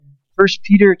First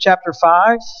Peter chapter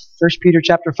 5. First Peter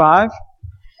chapter 5.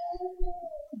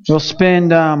 We'll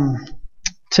spend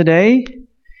today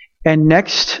and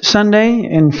next Sunday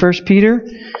in First Peter,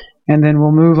 and then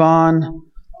we'll move on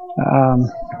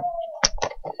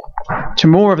to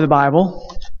more of the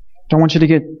Bible. Don't want you to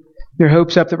get your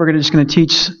hopes up that we're just going to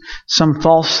teach some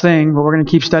false thing, but we're going to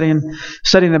keep studying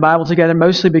the Bible together,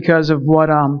 mostly because of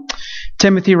what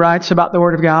Timothy writes about the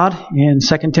Word of God in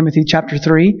 2 Timothy chapter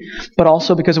 3, but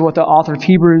also because of what the author of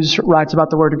Hebrews writes about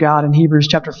the Word of God in Hebrews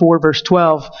chapter 4, verse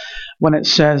 12, when it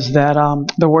says that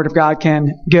the Word of God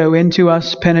can go into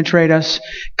us, penetrate us,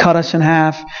 cut us in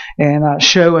half, and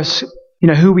show us,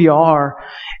 who we are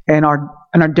and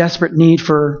our desperate need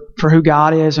for who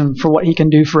God is and for what He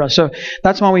can do for us. So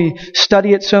that's why we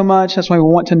study it so much. That's why we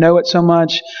want to know it so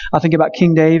much. I think about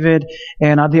King David,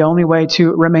 and the only way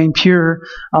to remain pure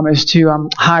is to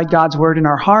hide God's Word in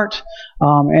our heart.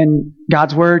 And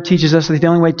God's Word teaches us that the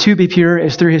only way to be pure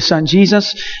is through His Son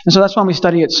Jesus. And so that's why we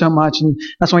study it so much. And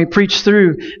that's why we preach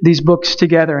through these books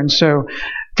together. And so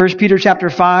 1 Peter chapter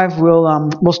 5,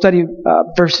 we'll study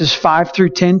verses 5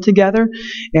 through 10 together,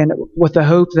 and with the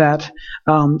hope that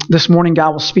this morning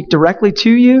God will speak directly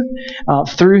to you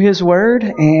through His Word,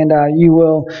 and you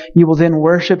will then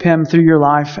worship Him through your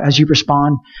life as you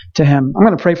respond to Him. I'm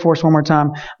going to pray for us one more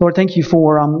time. Lord, thank you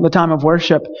for the time of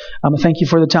worship. Thank you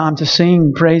for the time to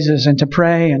sing praises and to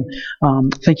pray, and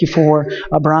thank you for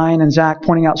Brian and Zach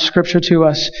pointing out Scripture to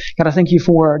us. God, I thank you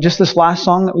for just this last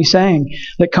song that we sang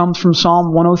that comes from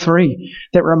Psalm 103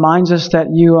 that reminds us that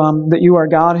you are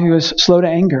God who is slow to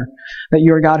anger, that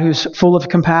you are God who's full of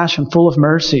compassion, full of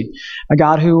mercy, a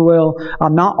God who will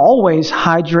not always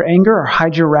hide your anger or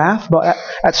hide your wrath, but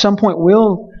at some point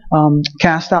will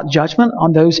cast out judgment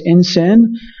on those in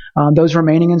sin, those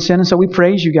remaining in sin. And so we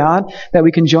praise you, God, that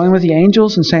we can join with the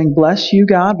angels in saying, bless you,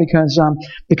 God,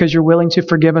 because you're willing to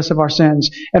forgive us of our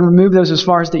sins and remove those as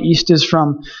far as the east is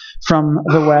from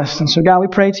the west. And so, God, we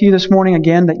pray to you this morning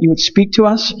again that you would speak to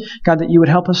us, God, that you would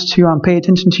help us to pay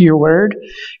attention to your word,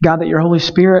 God, that your Holy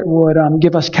Spirit would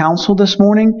give us counsel this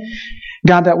morning,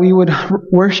 God, that we would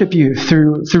worship you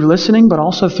through listening, but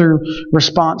also through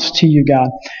response to you, God.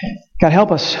 God,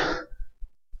 help us.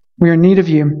 We are in need of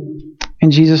you.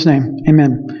 In Jesus' name,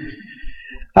 amen.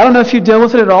 I don't know if you deal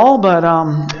with it at all,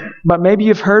 but maybe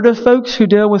you've heard of folks who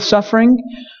deal with suffering,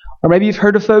 or maybe you've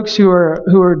heard of folks who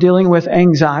are dealing with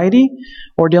anxiety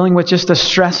or dealing with just the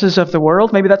stresses of the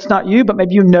world. Maybe that's not you, but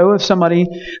maybe you know of somebody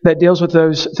that deals with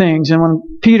those things. And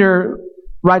when Peter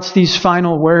writes these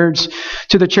final words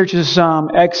to the churches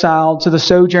exiled, to the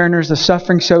sojourners, the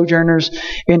suffering sojourners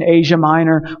in Asia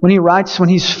Minor, when he's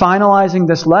finalizing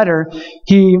this letter,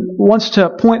 he wants to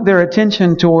point their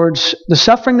attention towards the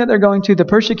suffering that they're going through, the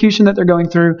persecution that they're going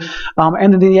through,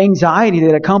 and the anxiety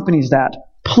that accompanies that.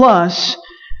 Plus,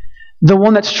 the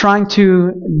one that's trying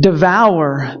to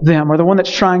devour them, or the one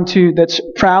that's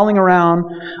prowling around,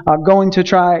 going to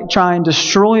try and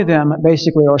destroy them,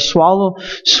 basically, or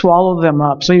swallow them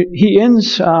up. So he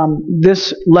ends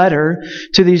this letter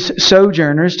to these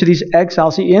sojourners, to these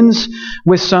exiles. He ends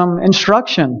with some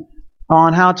instruction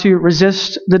on how to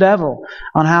resist the devil,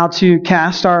 on how to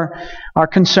cast our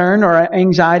concern or our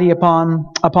anxiety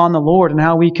upon the Lord, and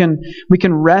how we can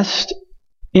rest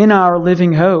in our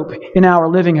living hope,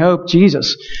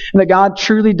 Jesus. And that God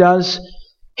truly does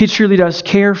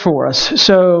care for us.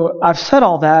 So I've said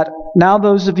all that. Now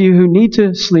those of you who need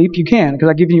to sleep, you can, because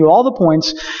I've given you all the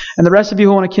points. And the rest of you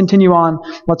who want to continue on,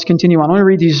 let's continue on. I want to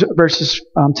read these verses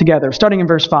together, starting in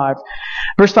verse 5.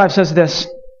 Verse 5 says this: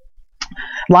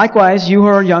 Likewise, you who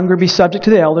are younger, be subject to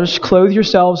the elders. Clothe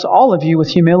yourselves, all of you, with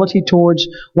humility towards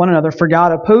one another. For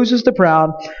God opposes the proud,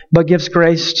 but gives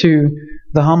grace to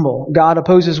the humble. God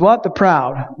opposes what? The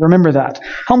proud. Remember that.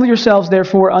 Humble yourselves,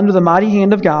 therefore, under the mighty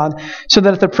hand of God, so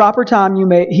that at the proper time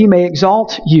He may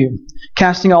exalt you,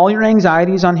 casting all your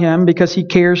anxieties on Him, because He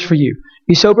cares for you.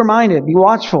 Be sober-minded. Be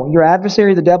watchful. Your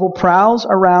adversary, the devil, prowls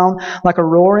around like a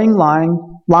roaring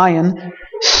lion,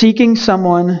 seeking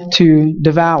someone to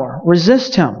devour.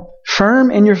 Resist him,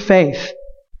 firm in your faith,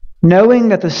 knowing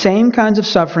that the same kinds of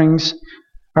sufferings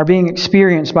are being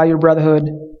experienced by your brotherhood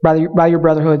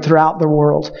throughout the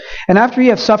world. And after you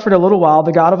have suffered a little while,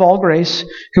 the God of all grace,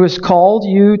 who has called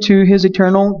you to His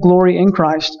eternal glory in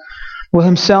Christ, will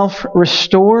Himself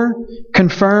restore,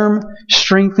 confirm,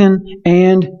 strengthen,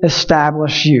 and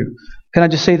establish you. Can I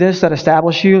just say this, that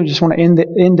establish you? I just want to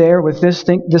end there with this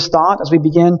thought as we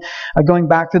begin going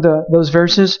back to those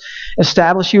verses.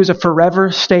 Establish you is a forever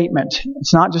statement.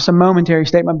 It's not just a momentary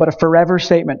statement, but a forever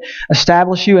statement.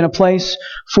 Establish you in a place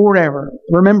forever.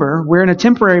 Remember, we're in a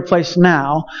temporary place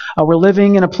now. We're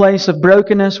living in a place of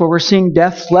brokenness where we're seeing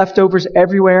death's leftovers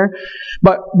everywhere.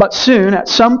 But soon, at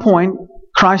some point,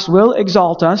 Christ will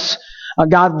exalt us.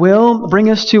 God will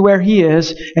bring us to where He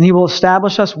is, and He will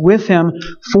establish us with Him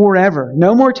forever.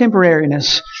 No more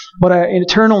temporariness, but an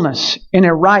eternalness, in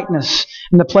a rightness,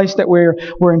 in the place that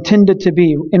we're intended to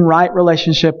be, in right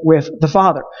relationship with the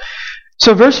Father.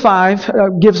 So verse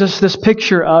 5 gives us this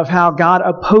picture of how God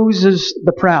opposes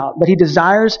the proud, but He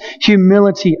desires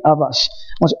humility of us.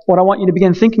 What I want you to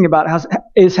begin thinking about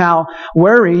is how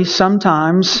worry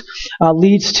sometimes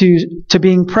leads to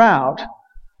being proud.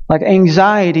 Like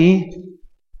anxiety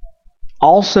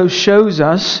also shows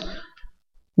us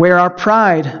where our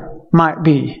pride might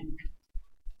be.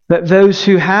 That those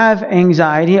who have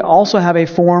anxiety also have a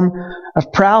form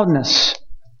of proudness,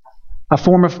 a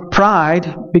form of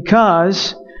pride,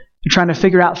 because they're trying to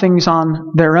figure out things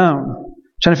on their own,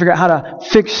 trying to figure out how to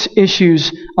fix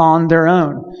issues on their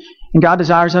own. And God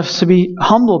desires us to be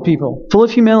humble people, full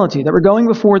of humility, that we're going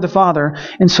before the Father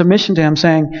in submission to Him,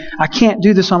 saying, I can't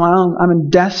do this on my own. I'm in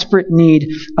desperate need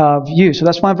of you. So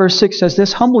that's why verse 6 says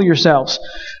this, humble yourselves.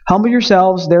 Humble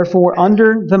yourselves, therefore,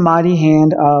 under the mighty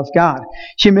hand of God.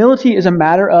 Humility is a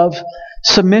matter of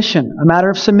submission, a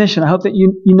matter of submission. I hope that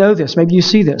you know this. Maybe you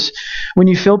see this. When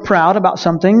you feel proud about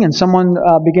something and someone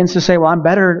begins to say, well, I'm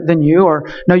better than you, or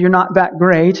no, you're not that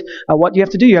great, what do you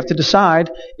have to do? You have to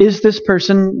decide, is this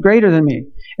person greater than me?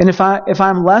 And if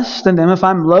I'm less than them, if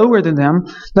I'm lower than them,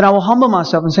 then I will humble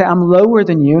myself and say, I'm lower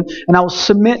than you, and I will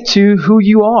submit to who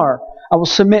you are. I will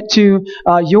submit to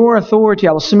your authority.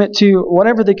 I will submit to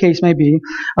whatever the case may be.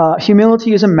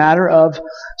 Humility is a matter of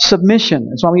submission.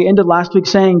 That's why we ended last week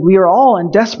saying we are all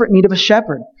in desperate need of a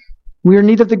shepherd. We are in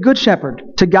need of the good shepherd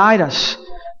to guide us,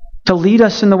 to lead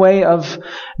us in the way of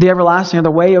the everlasting, or the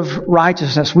way of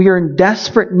righteousness. We are in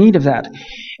desperate need of that.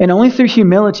 And only through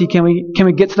humility can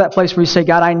we get to that place where we say,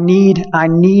 God, I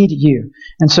need you.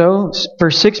 And so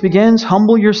verse 6 begins,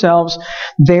 humble yourselves,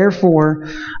 therefore,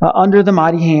 under the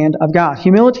mighty hand of God.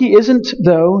 Humility isn't,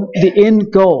 though, the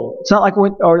end goal. It's not like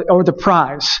or the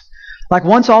prize. Like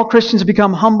once all Christians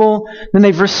become humble, then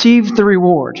they've received the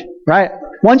reward, right?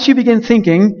 Once you begin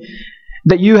thinking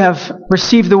that you have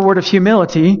received the word of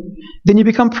humility, then you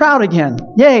become proud again.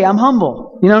 Yay, I'm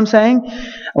humble. You know what I'm saying?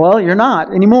 Well, you're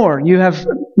not anymore. You have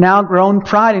now grown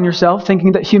pride in yourself,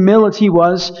 thinking that humility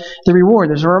was the reward.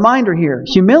 There's a reminder here.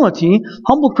 Humility,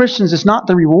 humble Christians, is not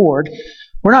the reward.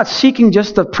 We're not seeking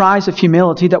just the prize of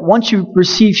humility, that once you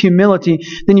receive humility,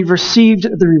 then you've received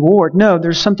the reward. No,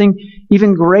 there's something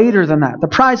even greater than that. The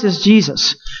prize is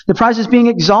Jesus. The prize is being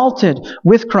exalted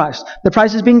with Christ. The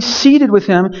prize is being seated with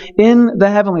Him in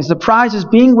the heavenlies. The prize is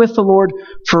being with the Lord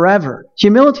forever.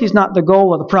 Humility is not the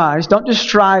goal of the prize. Don't just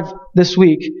strive this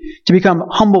week to become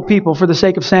humble people for the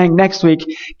sake of saying next week,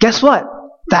 guess what,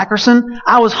 Thackerson?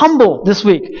 I was humble this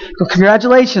week.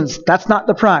 Congratulations. That's not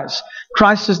the prize.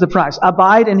 Christ is the prize.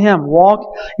 Abide in Him. Walk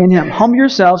in Him. Humble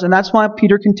yourselves, and that's why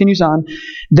Peter continues on.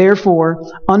 Therefore,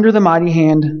 under the mighty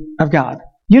hand of God.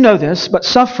 You know this, but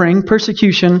suffering,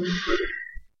 persecution,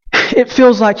 it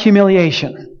feels like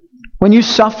humiliation. When you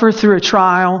suffer through a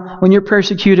trial, when you're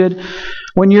persecuted,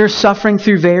 when you're suffering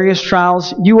through various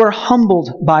trials, you are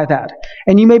humbled by that.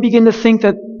 And you may begin to think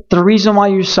that the reason why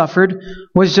you suffered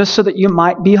was just so that you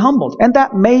might be humbled. And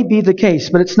that may be the case,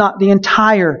 but it's not the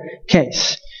entire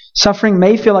case. Suffering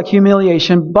may feel like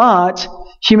humiliation, but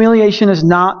humiliation is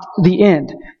not the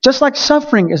end. Just like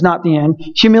suffering is not the end,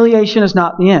 humiliation is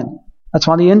not the end. That's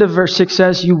why the end of verse 6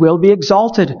 says, you will be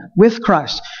exalted with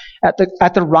Christ. At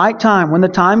the right time, when the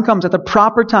time comes, at the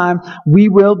proper time, we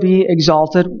will be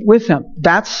exalted with Him.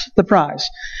 That's the prize.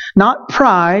 Not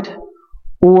pride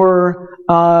or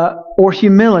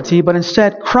humility, but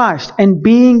instead Christ and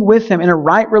being with Him in a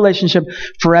right relationship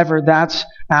forever. That's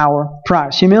our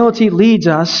prize. Humility leads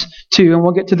us to, and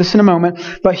we'll get to this in a moment,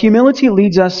 but humility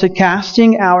leads us to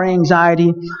casting our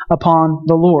anxiety upon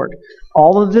the Lord.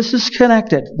 All of this is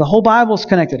connected. The whole Bible is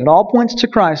connected. It all points to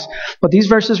Christ, but these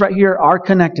verses right here are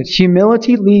connected.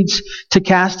 Humility leads to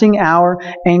casting our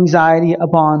anxiety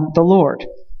upon the Lord.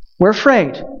 We're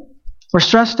afraid. We're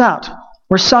stressed out.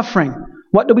 We're suffering.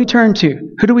 What do we turn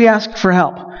to? Who do we ask for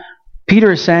help?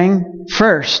 Peter is saying,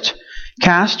 first,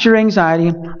 cast your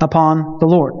anxiety upon the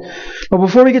Lord. But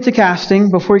before we get to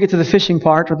casting, before we get to the fishing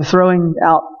part or the throwing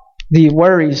out the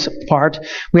worries part,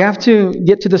 we have to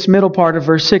get to this middle part of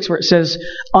verse 6 where it says,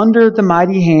 under the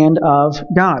mighty hand of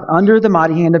God. Under the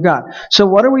mighty hand of God. So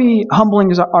what are we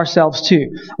humbling ourselves to?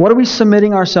 What are we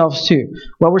submitting ourselves to?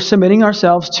 Well, we're submitting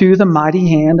ourselves to the mighty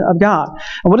hand of God.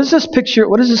 And what does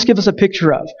this give us a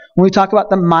picture of when we talk about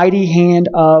the mighty hand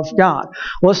of God?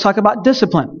 Well, let's talk about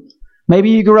discipline. Maybe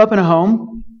you grew up in a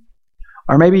home,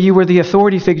 or maybe you were the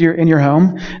authority figure in your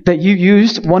home, that you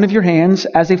used one of your hands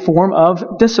as a form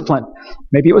of discipline.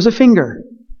 Maybe it was a finger.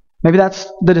 Maybe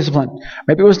that's the discipline.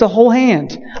 Maybe it was the whole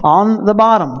hand on the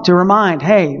bottom to remind,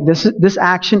 hey, this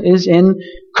action is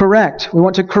incorrect. We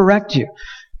want to correct you.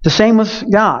 The same with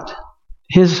God.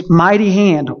 His mighty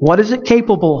hand. What is it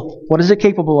capable? What is it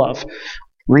capable of?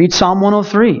 Read Psalm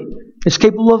 103. It's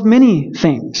capable of many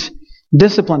things.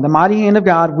 Discipline. The mighty hand of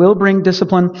God will bring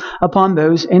discipline upon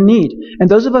those in need. And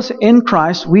those of us in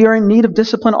Christ, we are in need of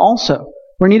discipline also.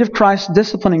 We're in need of Christ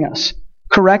disciplining us,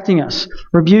 correcting us,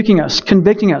 rebuking us,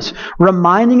 convicting us,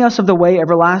 reminding us of the way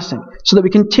everlasting, so that we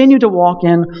continue to walk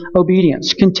in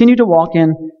obedience, continue to walk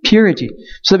in purity,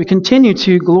 so that we continue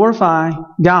to glorify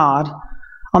God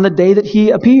on the day that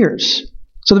He appears,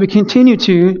 so that we continue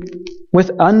to,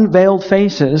 with unveiled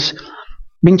faces,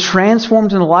 being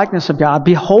transformed in the likeness of God,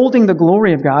 beholding the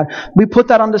glory of God. We put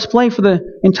that on display for the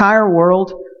entire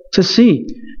world to see.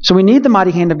 So we need the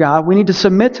mighty hand of God. We need to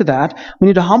submit to that. We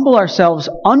need to humble ourselves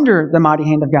under the mighty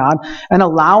hand of God and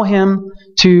allow Him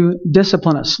to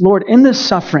discipline us. Lord, in this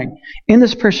suffering, in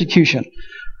this persecution,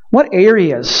 what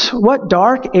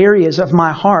dark areas of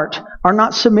my heart are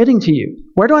not submitting to You?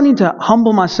 Where do I need to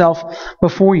humble myself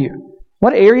before You?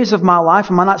 What areas of my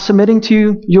life am I not submitting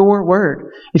to Your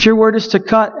Word? If Your Word is to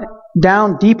cut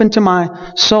down deep into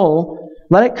my soul,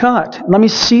 let it cut. Let me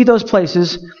see those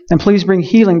places, and please bring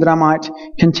healing that I might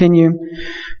continue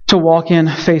to walk in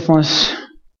faithfulness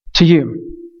to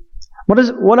You.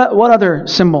 What other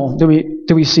symbol do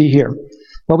we see here?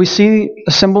 Well, we see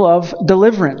a symbol of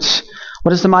deliverance. What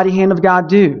does the mighty hand of God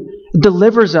do? It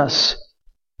delivers us,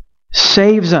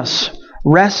 saves us,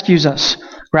 rescues us.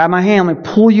 Grab my hand, let me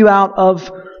pull you out of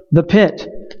the pit.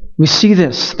 We see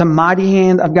this. The mighty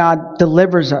hand of God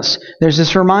delivers us. There's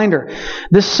this reminder.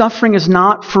 This suffering is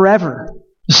not forever.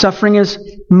 The suffering is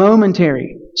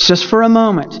momentary. It's just for a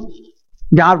moment.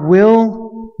 God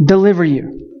will deliver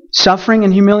you. Suffering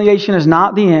and humiliation is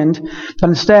not the end, but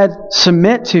instead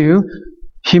submit to,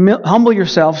 humble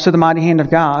yourself to the mighty hand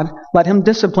of God. Let Him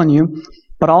discipline you,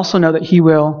 but also know that He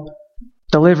will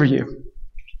deliver you.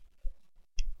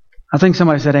 I think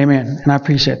somebody said amen, and I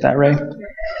appreciate that, Ray.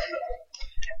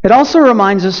 It also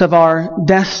reminds us of our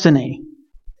destiny.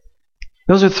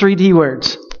 Those are 3 D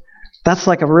words. That's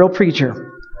like a real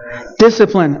preacher.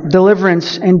 Discipline,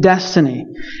 deliverance, and destiny.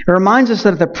 It reminds us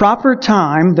that at the proper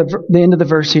time, the end of the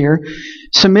verse here,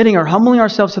 submitting or humbling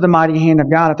ourselves to the mighty hand of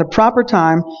God, at the proper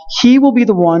time, He will be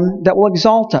the one that will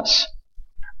exalt us.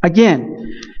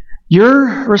 Again,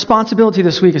 your responsibility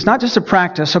this week is not just to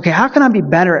practice, okay, how can I be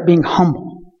better at being humble?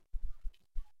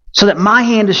 So that my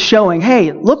hand is showing,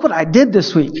 hey, look what I did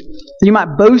this week. You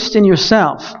might boast in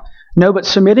yourself. No, but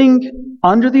submitting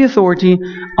under the authority,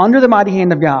 under the mighty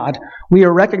hand of God, we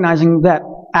are recognizing that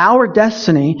our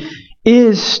destiny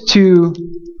is to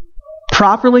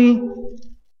properly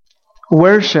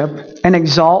worship and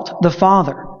exalt the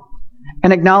Father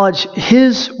and acknowledge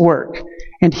His work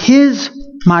and His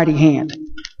mighty hand.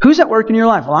 Who's at work in your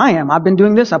life? Well, I am. I've been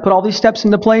doing this. I put all these steps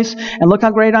into place, and look how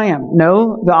great I am.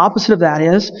 No, the opposite of that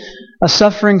is a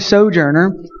suffering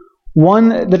sojourner,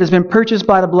 one that has been purchased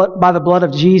by the blood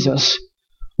of Jesus,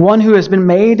 one who has been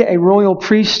made a royal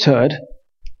priesthood,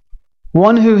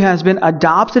 one who has been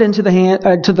adopted into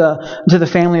the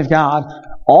family of God.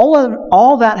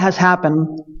 All that has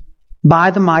happened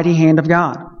by the mighty hand of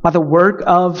God, by the work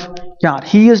of God.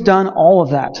 He has done all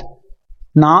of that,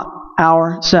 not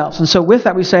ourselves. And so with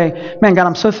that we say, man, God,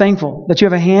 I'm so thankful that You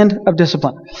have a hand of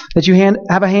discipline, that You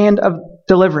have a hand of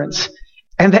deliverance,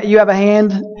 and that You have a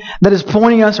hand that is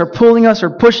pointing us or pulling us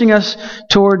or pushing us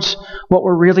towards what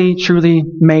we're really, truly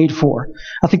made for.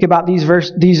 I think about these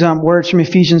words from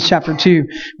Ephesians chapter 2,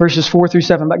 verses 4 through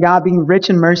 7. But God, being rich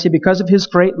in mercy because of His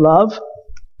great love,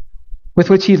 with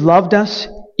which He loved us,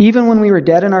 even when we were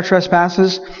dead in our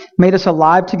trespasses, made us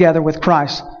alive together with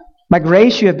Christ. By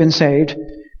grace you have been saved,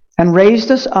 and raised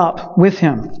us up with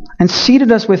Him, and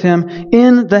seated us with Him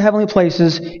in the heavenly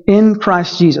places in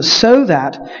Christ Jesus, so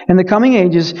that in the coming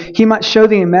ages He might show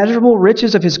the immeasurable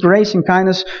riches of His grace and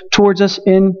kindness towards us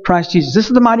in Christ Jesus. This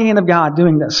is the mighty hand of God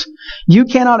doing this. You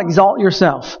cannot exalt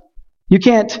yourself. You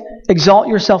can't exalt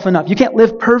yourself enough. You can't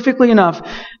live perfectly enough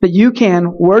that you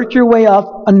can work your way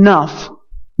up enough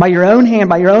by your own hand,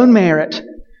 by your own merit,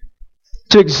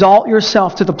 to exalt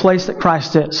yourself to the place that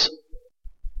Christ is.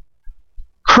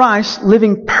 Christ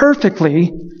living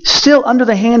perfectly, still under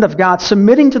the hand of God,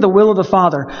 submitting to the will of the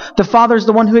Father. The Father is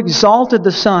the one who exalted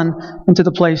the Son into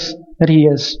the place that He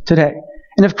is today.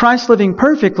 And if Christ living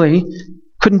perfectly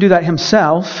couldn't do that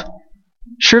Himself,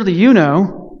 surely you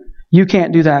know you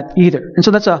can't do that either. And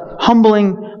so that's a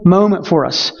humbling moment for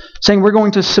us, saying we're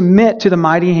going to submit to the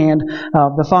mighty hand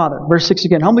of the Father. Verse 6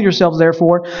 again, humble yourselves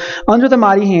therefore under the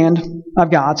mighty hand of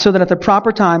God, so that at the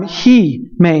proper time He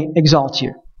may exalt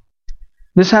you.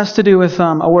 This has to do with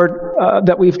a word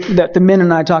that the men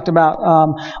and I talked about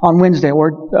on Wednesday, a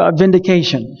word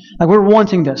vindication. Like we're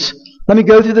wanting this. Let me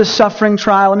go through this suffering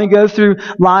trial. Let me go through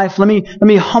life. Let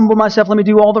me humble myself. Let me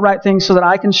do all the right things so that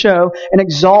I can show and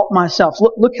exalt myself.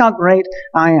 Look how great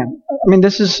I am. I mean,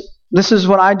 this is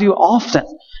what I do often.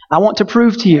 I want to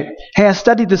prove to you. Hey, I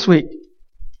studied this week.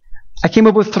 I came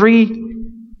up with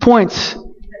 3 points.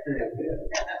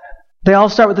 They all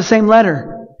start with the same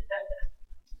letter.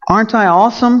 Aren't I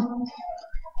awesome?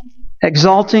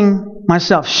 Exalting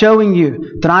myself, showing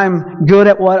you that I'm good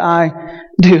at what I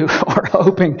do, or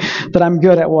hoping that I'm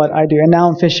good at what I do. And now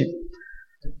I'm fishing.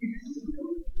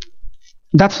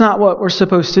 That's not what we're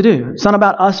supposed to do. It's not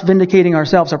about us vindicating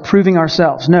ourselves or proving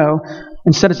ourselves. No.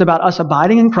 Instead, it's about us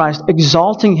abiding in Christ,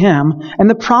 exalting Him, and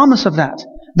the promise of that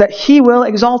He will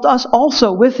exalt us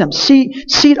also with Him.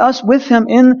 Seat us with Him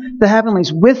in the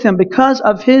heavenlies, with Him because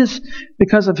of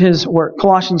His work.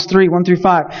 Colossians 3, 1 through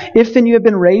 5. If then you have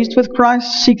been raised with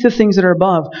Christ, seek the things that are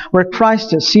above, where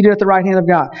Christ is, seated at the right hand of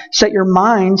God. Set your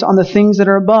minds on the things that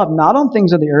are above, not on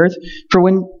things of the earth.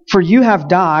 For you have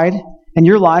died, and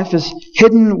your life is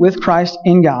hidden with Christ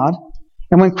in God.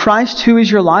 And when Christ, who is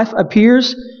your life,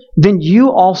 appears, then you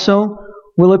also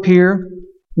will appear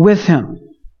with Him.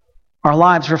 Our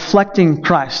lives reflecting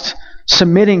Christ,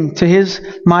 submitting to His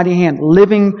mighty hand,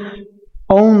 living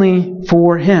only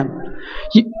for Him.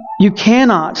 You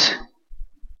cannot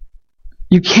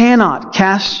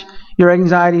cast your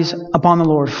anxieties upon the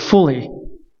Lord fully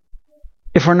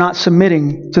if we're not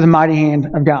submitting to the mighty hand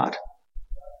of God.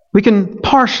 We can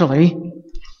partially,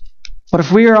 but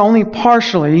if we are only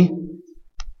partially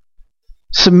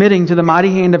submitting to the mighty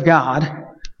hand of God,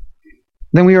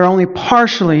 then we are only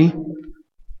partially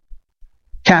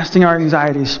casting our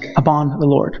anxieties upon the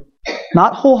Lord.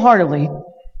 Not wholeheartedly,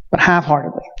 but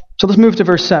half-heartedly. So let's move to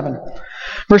verse 7.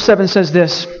 Verse 7 says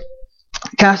this,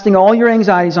 casting all your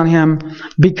anxieties on Him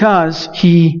because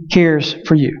He cares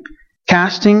for you.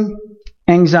 Casting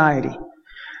anxiety.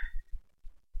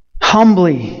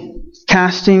 Humbly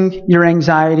casting your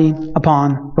anxiety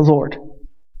upon the Lord.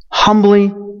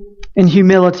 Humbly, in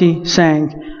humility,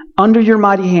 saying, under your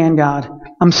mighty hand, God,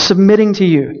 I'm submitting to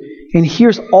you. And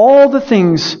here's all the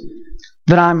things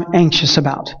that I'm anxious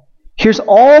about. Here's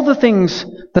all the things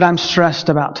that I'm stressed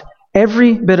about.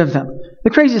 Every bit of them. The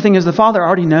crazy thing is the Father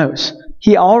already knows.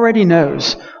 He already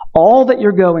knows all that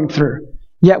you're going through.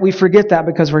 Yet we forget that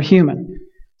because we're human.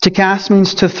 To cast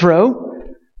means to throw.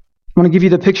 I want to give you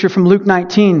the picture from Luke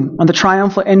 19 on the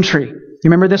triumphal entry. You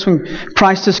remember this when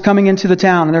Christ is coming into the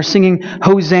town and they're singing,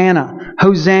 Hosanna,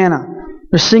 Hosanna.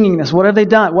 They're singing this. What have they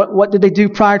done? What did they do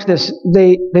prior to this?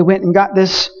 They went and got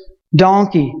this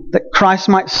donkey that Christ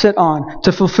might sit on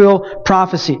to fulfill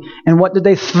prophecy. And what did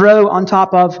they throw on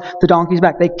top of the donkey's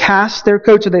back? They cast their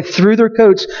coats, or they threw their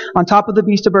coats on top of the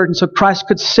beast of burden so Christ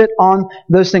could sit on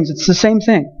those things. It's the same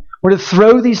thing. We're to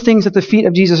throw these things at the feet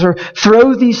of Jesus, or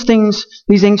throw these things,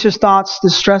 these anxious thoughts, the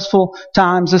stressful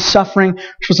times, the suffering. We're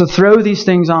supposed to throw these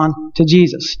things on to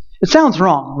Jesus. It sounds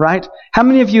wrong, right? How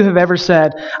many of you have ever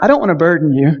said, I don't want to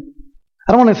burden you.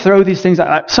 I don't want to throw these things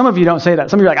out. Some of you don't say that.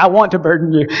 Some of you are like, I want to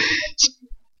burden you.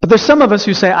 But there's some of us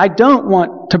who say, I don't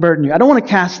want to burden you. I don't want to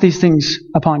cast these things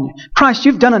upon you. Christ,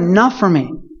 you've done enough for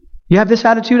me. You have this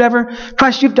attitude ever?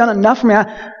 Christ, you've done enough for me.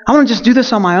 I want to just do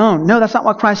this on my own. No, that's not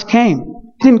why Christ came.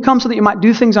 He didn't come so that you might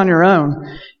do things on your own.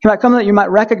 He might come so that you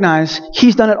might recognize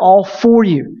He's done it all for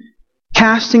you.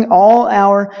 Casting all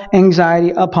our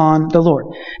anxiety upon the Lord.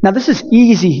 Now, this is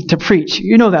easy to preach.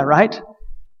 You know that, right?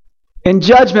 In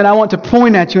judgment, I want to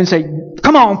point at you and say,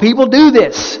 come on, people, do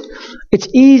this. It's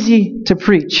easy to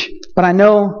preach, but I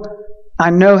know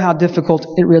how difficult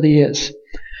it really is.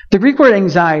 The Greek word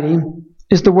anxiety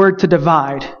is the word to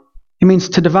divide. It means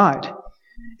to divide.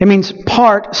 It means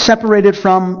part separated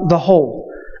from the whole.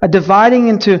 A dividing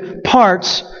into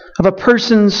parts of a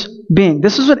person's being.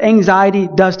 This is what anxiety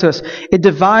does to us. It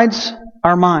divides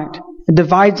our mind. It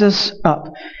divides us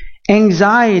up.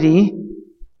 Anxiety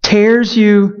tears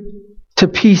you to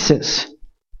pieces.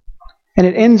 And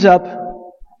it ends up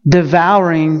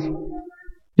devouring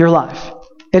your life.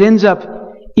 It ends up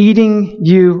eating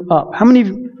you up. How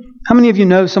many How many of you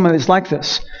know someone that's like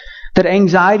this? That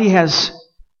anxiety has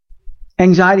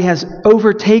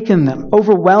overtaken them,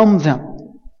 overwhelmed them.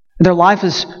 Their life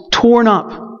is torn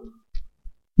up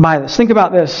by this. Think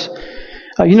about this.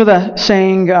 You know the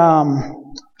saying,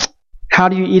 how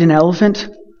do you eat an elephant?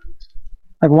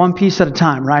 Like one piece at a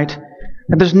time, right?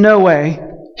 And there's no way,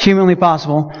 humanly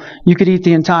possible, you could eat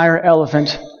the entire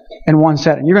elephant in one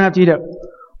setting. You're going to have to eat it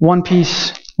one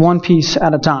piece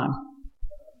at a time.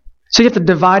 So you have to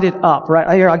divide it up, right?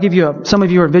 Here, I'll give you some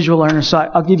of you are visual learners, so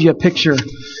I'll give you a picture.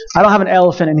 I don't have an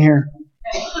elephant in here.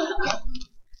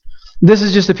 This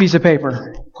is just a piece of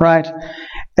paper, right?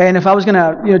 And if I was going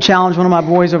to challenge one of my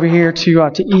boys over here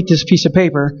to eat this piece of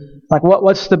paper, like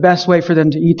what's the best way for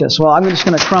them to eat this? Well, I'm just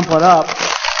going to crumple it up,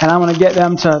 and I'm going to get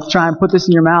them to try and put this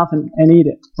in your mouth and eat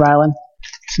it, Rylan,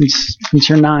 since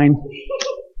you're 9.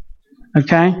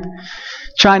 Okay?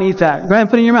 Try and eat that. Go ahead and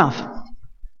put it in your mouth.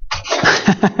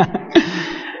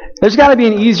 There's got to be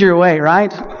an easier way,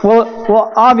 right?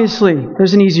 Well, obviously,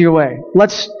 there's an easier way.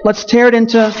 Let's tear it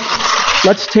into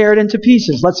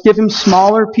pieces. Let's give him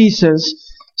smaller pieces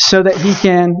so that he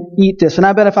can eat this. And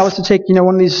I bet if I was to take,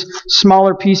 one of these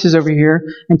smaller pieces over here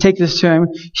and take this to him,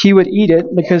 he would eat it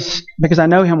because I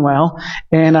know him well,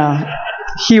 and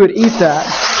he would eat that.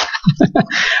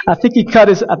 I think he cut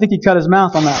his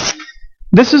mouth on that.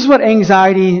 This is what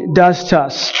anxiety does to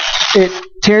us. It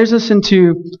tears us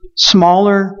into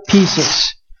smaller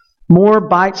pieces, more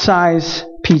bite-sized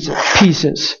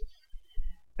pieces.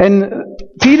 And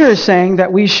Peter is saying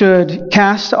that we should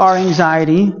cast our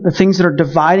anxiety, the things that are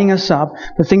dividing us up,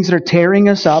 the things that are tearing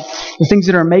us up, the things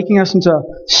that are making us into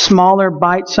smaller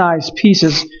bite-sized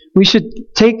pieces. We should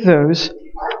take those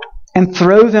and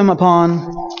throw them upon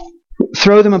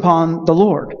the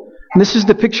Lord. And this is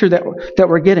the picture that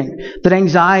we're getting. That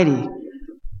anxiety,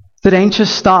 that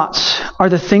anxious thoughts are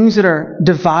the things that are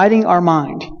dividing our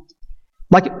mind.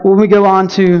 Like when we go on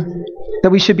to that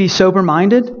we should be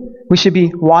sober-minded, we should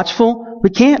be watchful.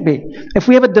 We can't be. If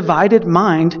we have a divided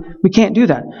mind, we can't do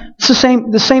that. It's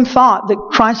the same thought that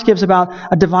Christ gives about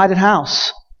a divided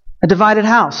house. A divided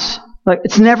house. Like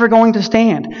it's never going to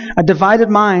stand. A divided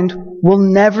mind will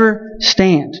never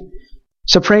stand.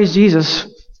 So praise Jesus.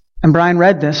 And Brian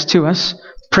read this to us,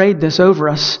 prayed this over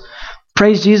us.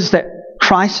 Praise Jesus that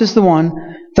Christ is the one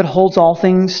that holds all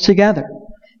things together.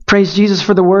 Praise Jesus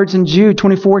for the words in Jude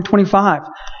 24 and 25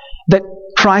 that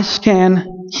Christ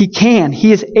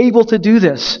He is able to do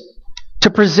this,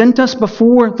 to present us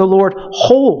before the Lord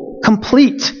whole,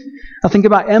 complete. I think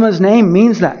about Emma's name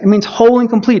means that. It means whole and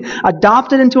complete.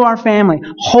 Adopted into our family,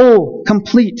 whole,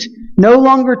 complete. No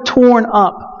longer torn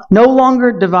up, no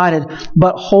longer divided,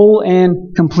 but whole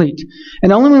and complete.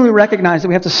 And only when we recognize that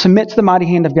we have to submit to the mighty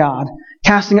hand of God,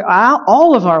 casting out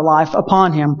all of our life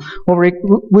upon Him,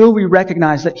 will we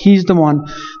recognize that He's the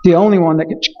only one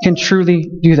that can truly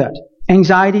do that.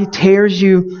 Anxiety tears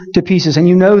you to pieces, and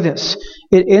you know this.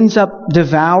 It ends up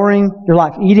devouring your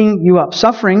life, eating you up.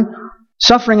 Suffering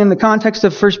in the context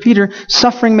of 1 Peter,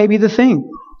 suffering may be the thing.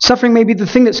 Suffering may be the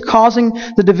thing that's causing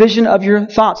the division of your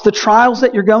thoughts, the trials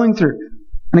that you're going through.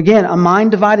 And again, a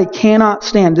mind divided cannot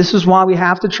stand. This is why we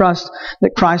have to trust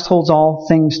that Christ holds all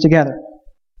things together.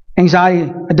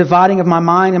 Anxiety, a dividing of my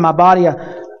mind and my body,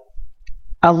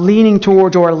 a leaning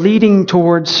towards or a leading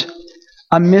towards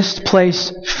a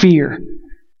misplaced fear.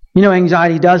 You know,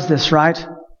 anxiety does this, right?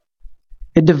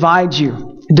 It divides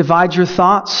you. It divides your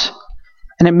thoughts,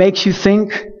 and it makes you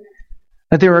think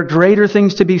that there are greater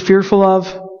things to be fearful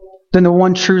of than the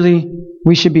one truly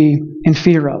we should be in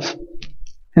fear of.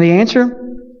 And the answer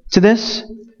to this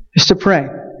is to pray.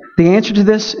 The answer to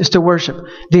this is to worship.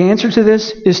 The answer to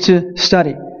this is to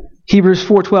study. Hebrews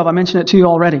 4:12, I mentioned it to you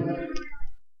already.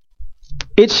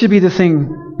 It should be the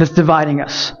thing that's dividing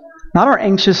us. Not our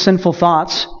anxious, sinful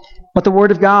thoughts, but the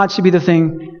Word of God should be the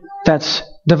thing that's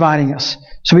dividing us.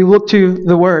 So we look to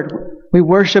the Word. We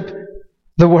worship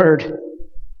the Word.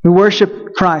 We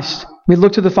worship Christ. We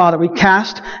look to the Father. We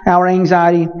cast our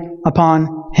anxiety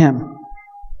upon Him.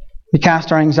 We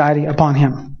cast our anxiety upon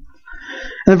Him. And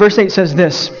then verse 8 says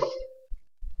this.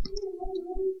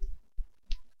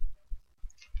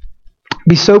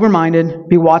 Be sober-minded,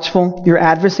 be watchful. Your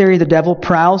adversary, the devil,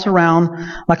 prowls around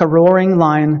like a roaring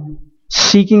lion,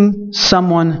 seeking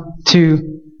someone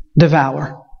to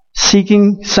devour.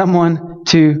 Seeking someone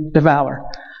to devour.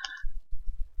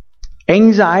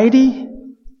 Anxiety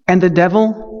and the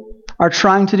devil are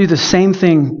trying to do the same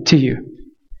thing to you.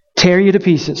 Tear you to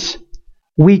pieces.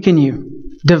 Weaken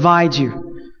you. Divide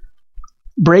you.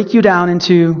 Break you down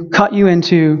cut you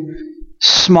into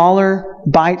smaller,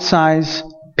 bite-sized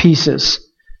pieces,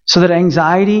 so that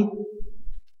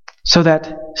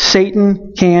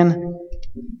Satan can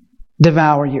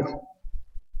devour you.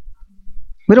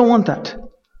 We don't want that.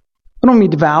 We don't want to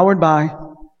be devoured by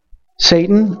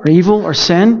Satan or evil or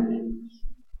sin.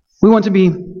 We want to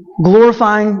be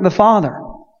glorifying the Father.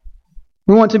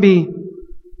 We want to be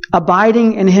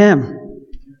abiding in Him.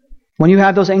 When you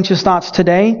have those anxious thoughts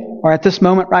today, or at this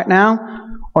moment right now,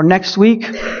 or next week,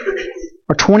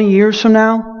 or 20 years from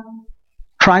now,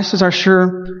 Christ is our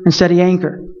sure and steady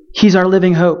anchor. He's our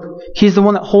living hope. He's the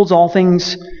one that holds all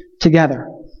things together.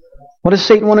 What does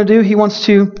Satan want to do? He wants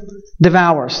to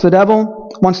devour us. The devil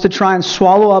wants to try and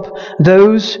swallow up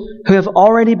those who have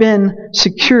already been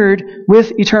secured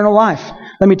with eternal life.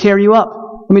 Let me tear you up.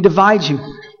 Let me divide you.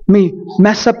 Let me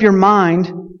mess up your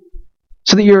mind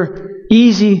so that you're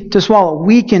easy to swallow,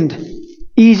 weakened,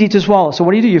 easy to swallow. So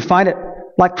what do? You fight it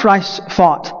like Christ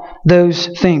fought those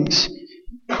things.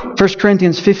 1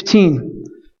 Corinthians 15.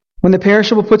 When the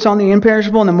perishable puts on the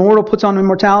imperishable and the mortal puts on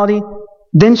immortality,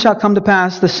 then shall come to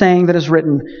pass the saying that is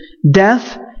written,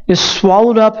 death is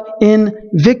swallowed up in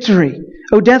victory.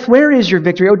 O death, where is your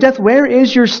victory? O death, where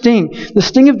is your sting? The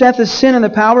sting of death is sin, and the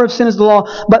power of sin is the law.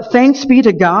 But thanks be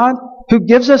to God who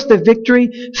gives us the victory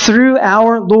through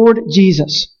our Lord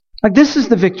Jesus. Like, this is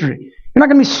the victory. You're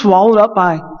not going to be swallowed up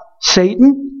by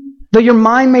Satan. Though your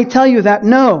mind may tell you that,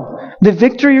 no. The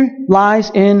victory lies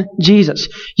in Jesus.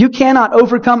 You cannot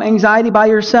overcome anxiety by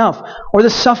yourself or the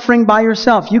suffering by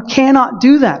yourself. You cannot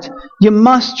do that. You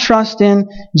must trust in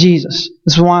Jesus.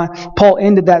 This is why Paul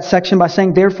ended that section by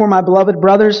saying, therefore, my beloved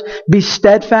brothers, be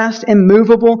steadfast,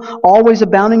 immovable, always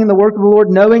abounding in the work of the Lord,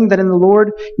 knowing that in the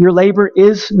Lord your labor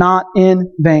is not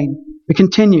in vain. We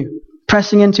continue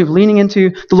pressing into, leaning into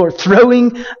the Lord,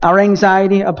 throwing our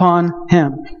anxiety upon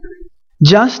Him.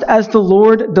 Just as the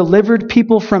Lord delivered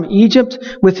people from Egypt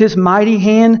with His mighty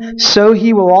hand, so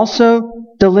He will also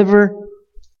deliver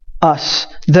us,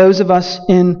 those of us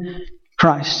in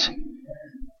Christ.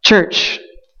 Church,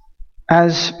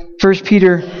 as 1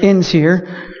 Peter ends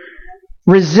here,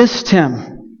 resist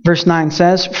him, verse 9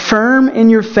 says, firm in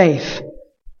your faith,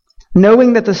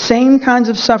 knowing that the same kinds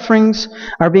of sufferings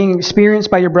are being experienced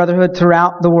by your brotherhood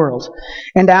throughout the world.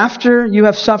 And after you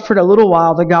have suffered a little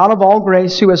while, the God of all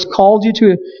grace, who has called you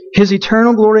to His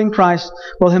eternal glory in Christ,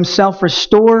 will Himself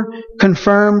restore,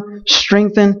 confirm,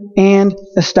 strengthen, and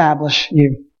establish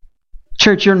you.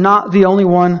 Church, you're not the only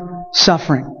one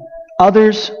suffering.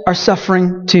 Others are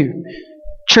suffering too.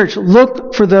 Church,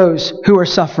 look for those who are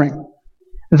suffering.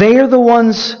 They are the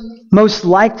ones most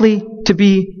likely to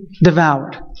be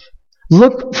devoured.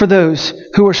 Look for those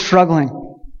who are struggling.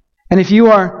 And if you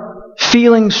are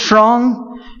feeling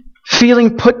strong,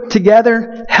 feeling put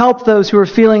together, help those who are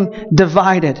feeling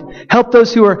divided. Help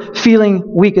those who are feeling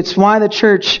weak. It's why the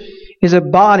church is a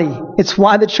body. It's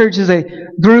why the church is a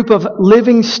group of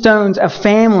living stones, a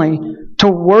family, to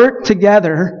work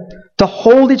together, to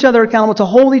hold each other accountable, to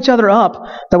hold each other up,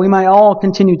 that we might all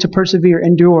continue to persevere,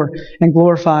 endure, and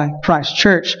glorify Christ.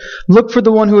 Church, look for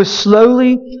the one who is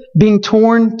slowly being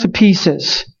torn to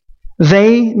pieces.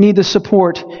 They need the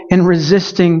support in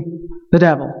resisting the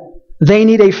devil. They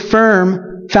need a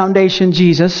firm foundation,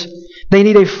 Jesus. They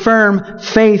need a firm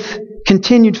faith,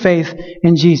 continued faith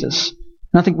in Jesus.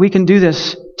 And I think we can do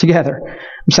this together.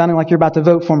 I'm sounding like you're about to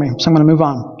vote for me, so I'm going to move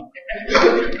on.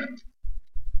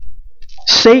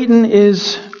 Satan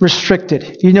is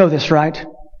restricted. You know this, right?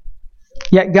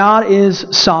 Yet God is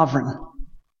sovereign.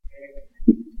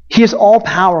 He is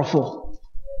all-powerful.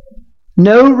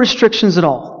 No restrictions at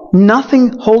all.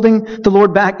 Nothing holding the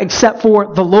Lord back except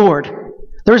for the Lord.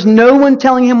 There's no one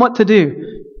telling Him what to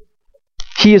do.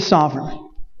 He is sovereign.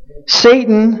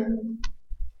 Satan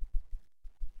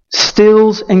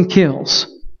steals and kills.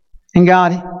 And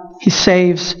God, He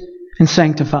saves and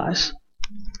sanctifies.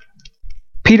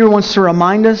 Peter wants to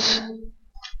remind us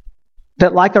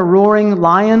that like a roaring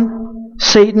lion,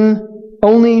 Satan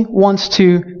only wants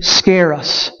to scare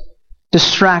us,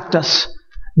 distract us,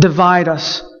 divide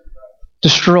us,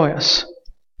 destroy us.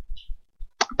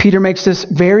 Peter makes this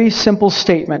very simple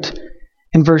statement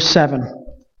in verse 7.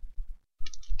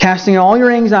 Casting all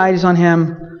your anxieties on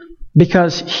Him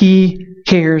because He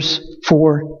cares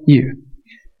for you.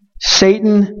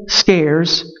 Satan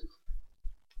scares.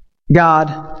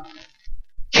 God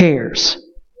cares.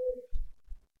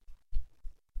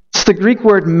 It's the Greek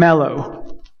word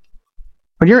mellow.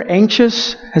 When you're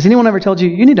anxious, has anyone ever told you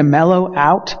you need to mellow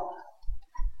out?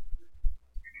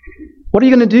 What are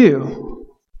you going to do?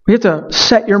 You have to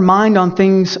set your mind on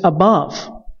things above.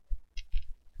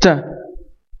 To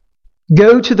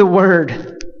go to the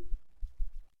Word.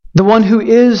 The one who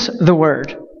is the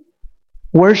Word.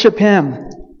 Worship Him.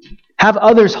 Have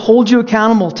others hold you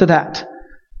accountable to that.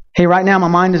 Hey, right now my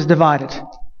mind is divided.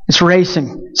 It's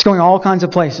racing. It's going all kinds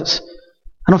of places.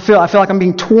 I feel like I'm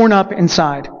being torn up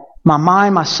inside. My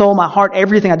mind, my soul, my heart,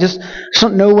 everything. I just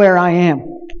don't know where I am.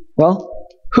 Well,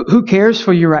 who cares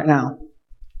for you right now?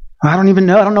 I don't even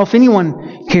know. I don't know if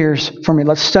anyone cares for me.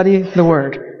 Let's study the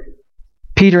Word.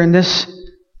 Peter, in this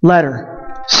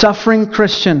letter, suffering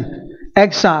Christian,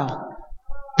 exile,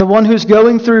 the one who's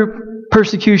going through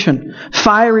persecution,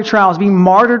 fiery trials, being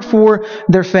martyred for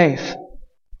their faith.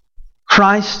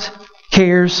 Christ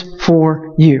cares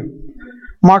for you.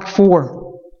 Mark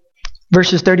 4,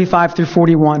 verses 35 through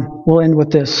 41. We'll end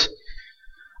with this.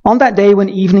 On that day when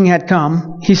evening had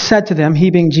come, he said to them,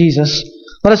 he being Jesus,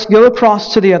 "Let us go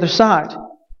across to the other side."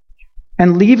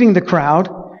 And leaving the crowd,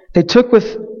 they took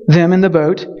with them in the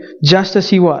boat, just as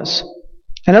he was.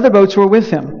 And other boats were with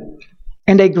him.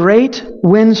 And a great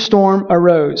windstorm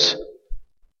arose,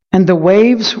 and the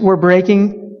waves were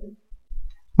breaking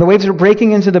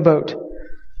into the boat,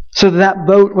 so that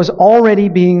boat was already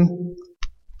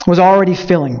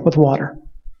filling with water.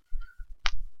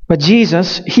 But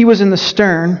Jesus, he was in the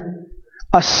stern,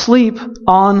 asleep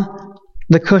on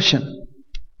the cushion.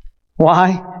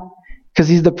 Why? Because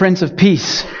he's the Prince of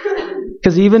Peace.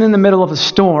 Because even in the middle of a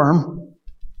storm,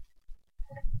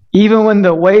 even when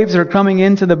the waves are coming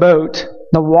into the boat,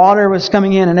 the water was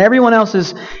coming in and everyone else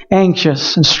is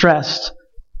anxious and stressed,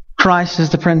 Christ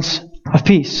is the Prince of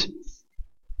Peace.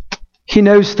 He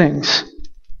knows things.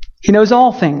 He knows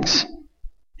all things.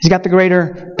 He's got the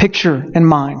greater picture in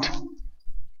mind.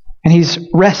 And he's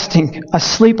resting,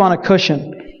 asleep on a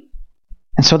cushion.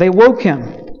 And so they woke him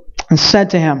and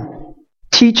said to him,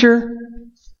 "Teacher,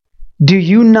 do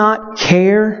you not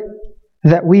care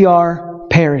that we are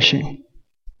perishing?"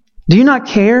 Do you not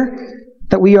care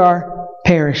that we are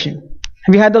perishing?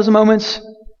 Have you had those moments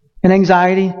in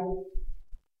anxiety,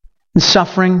 in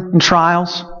suffering, in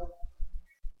trials?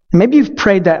 And maybe you've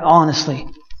prayed that honestly.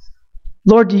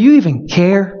 Lord, do you even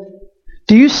care?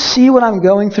 Do you see what I'm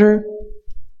going through?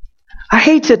 I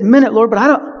hate to admit it, Lord, but I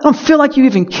don't feel like you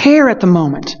even care at the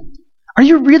moment. Are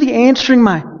you really answering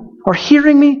or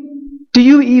hearing me? Do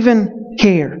you even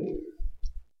care?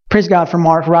 Praise God for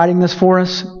Mark writing this for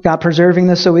us, God preserving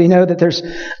this so we know that there's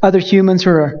other humans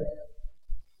who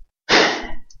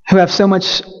have so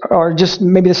much, or just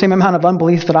maybe the same amount of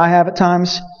unbelief that I have at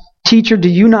times. Teacher, do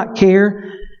you not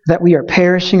care that we are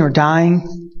perishing or dying?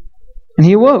 And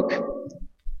he awoke.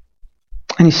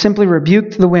 And he simply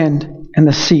rebuked the wind and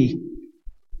the sea.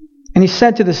 And he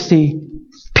said to the sea,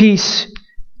 "Peace,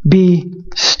 be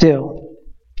still."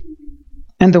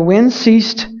 And the wind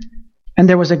ceased, and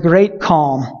there was a great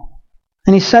calm.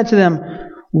 And he said to them,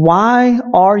 "Why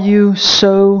are you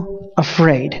so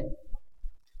afraid?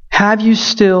 Have you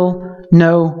still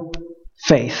no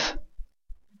faith?"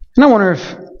 And I wonder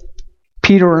if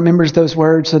Peter remembers those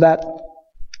words of that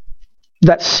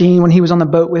scene when he was on the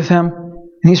boat with him.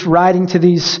 And he's writing to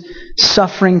these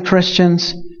suffering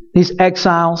Christians, these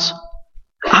exiles.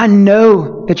 I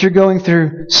know that you're going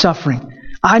through suffering.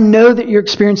 I know that you're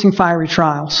experiencing fiery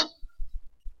trials.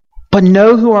 But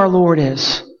know who our Lord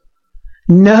is.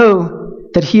 Know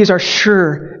that He is our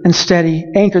sure and steady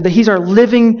anchor, that He's our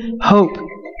living hope.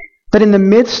 That in the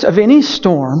midst of any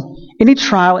storm, any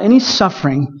trial, any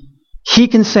suffering, He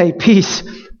can say, "Peace,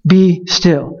 be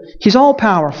still." He's all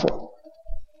powerful.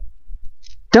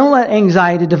 Don't let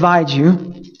anxiety divide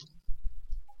you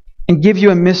and give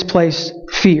you a misplaced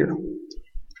fear.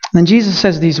 And then Jesus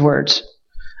says these words,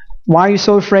 "Why are you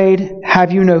so afraid?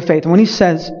 Have you no faith?" And when He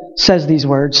says these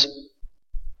words,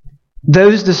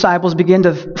 those disciples begin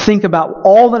to think about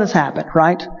all that has happened,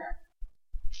 right?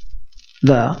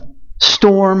 The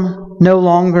storm no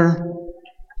longer,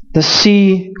 the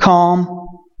sea calm.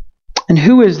 And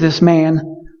who is this man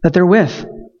that they're with?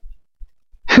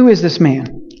 Who is this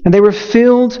man? And they were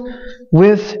filled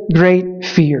with great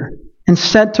fear and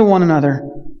said to one another,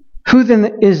 "Who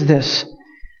then is this,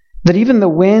 that even the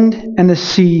wind and the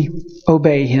sea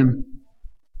obey Him?"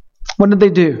 What did they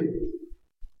do?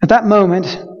 At that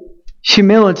moment,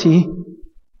 humility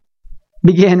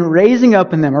began rising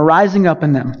up in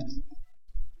them.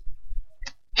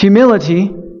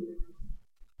 Humility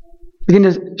began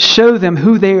to show them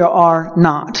who they are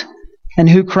not and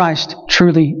who Christ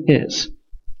truly is.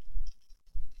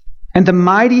 And the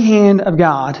mighty hand of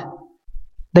God,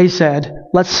 they said,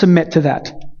 let's submit to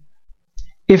that.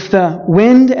 If the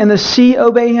wind and the sea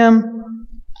obey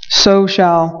Him, so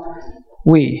shall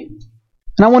we.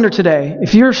 And I wonder today,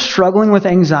 if you're struggling with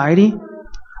anxiety,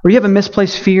 or you have a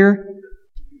misplaced fear,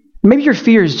 maybe your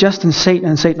fear is just in Satan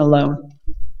and Satan alone.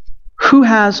 Who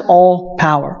has all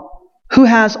power? Who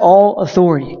has all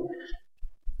authority?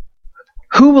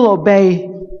 Who will obey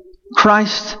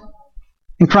Christ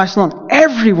and Christ alone?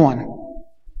 Everyone.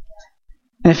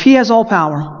 And if He has all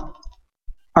power,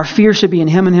 our fear should be in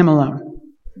Him and Him alone.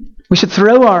 We should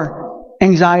throw our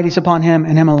anxieties upon Him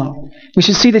and Him alone. We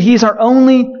should see that He is our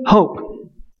only hope.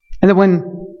 And that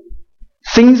when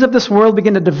things of this world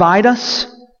begin to divide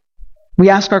us, we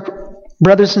ask our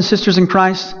brothers and sisters in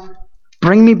Christ,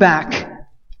 bring me back.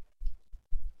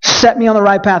 Set me on the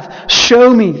right path.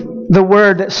 Show me the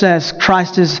word that says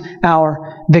Christ is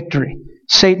our victory.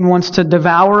 Satan wants to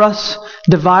devour us,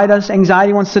 divide us.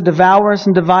 Anxiety wants to devour us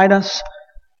and divide us.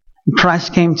 And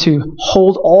Christ came to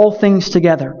hold all things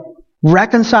together,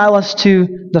 reconcile us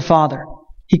to the Father.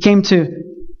 He came to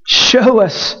show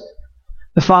us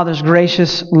the Father's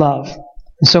gracious love.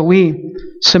 And so we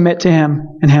submit to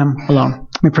Him and Him alone.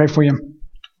 Let me pray for you.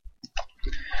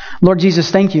 Lord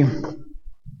Jesus, thank you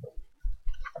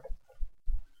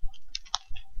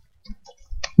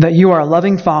that you are a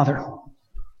loving Father,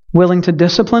 willing to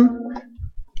discipline,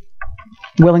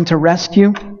 willing to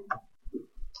rescue,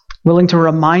 willing to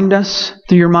remind us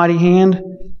through your mighty hand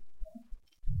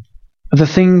of the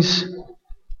things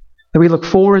that we look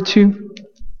forward to.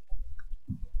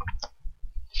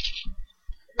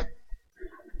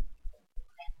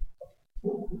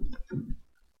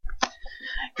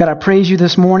 God, I praise you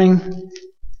this morning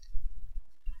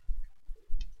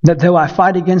that though I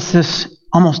fight against this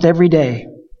almost every day,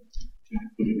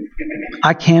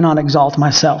 I cannot exalt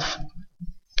myself.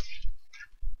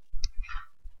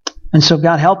 And so,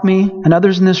 God, help me and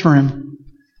others in this room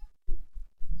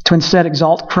to instead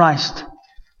exalt Christ,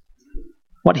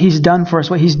 what He's done for us,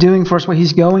 what He's doing for us, what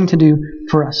He's going to do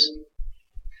for us.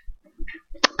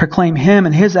 Proclaim Him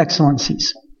and His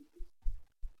excellencies.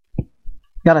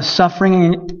 God, as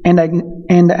suffering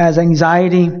and as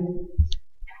anxiety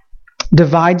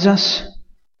divides us,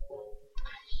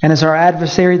 and as our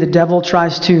adversary, the devil,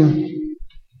 tries to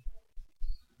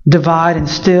divide and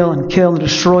steal and kill and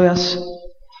destroy us,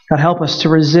 God, help us to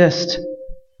resist,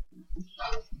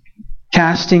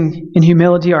 casting in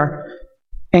humility our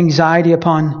anxiety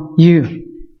upon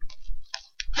you,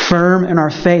 firm in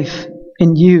our faith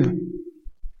in you,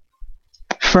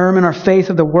 firm in our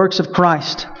faith of the works of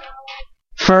Christ,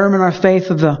 firm in our faith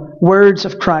of the words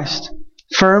of Christ,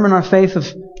 firm in our faith of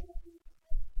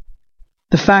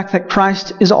the fact that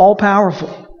Christ is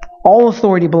all-powerful. All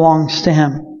authority belongs to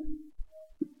Him.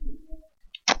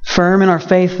 Firm in our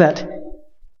faith that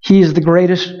He is the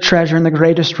greatest treasure and the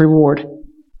greatest reward,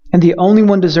 and the only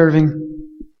one deserving,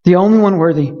 the only one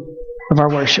worthy of our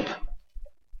worship.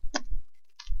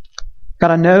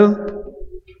 God, I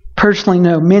personally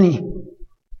know many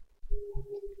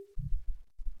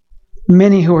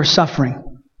who are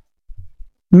suffering,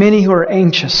 many who are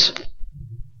anxious,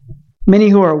 many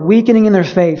who are weakening in their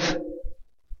faith.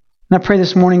 And I pray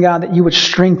this morning, God, that you would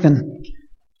strengthen.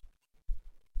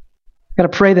 God, I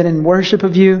pray that in worship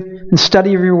of you and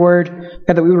study of your word,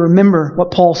 God, that we would remember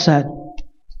what Paul said.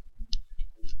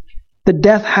 That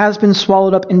death has been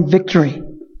swallowed up in victory.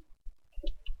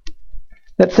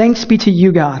 That thanks be to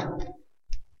you, God.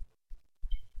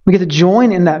 We get to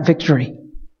join in that victory.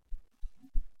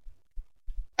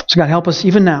 So God, help us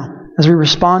even now as we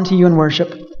respond to you in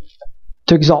worship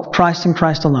to exalt Christ and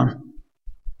Christ alone.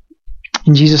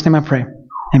 In Jesus' name I pray.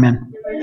 Amen.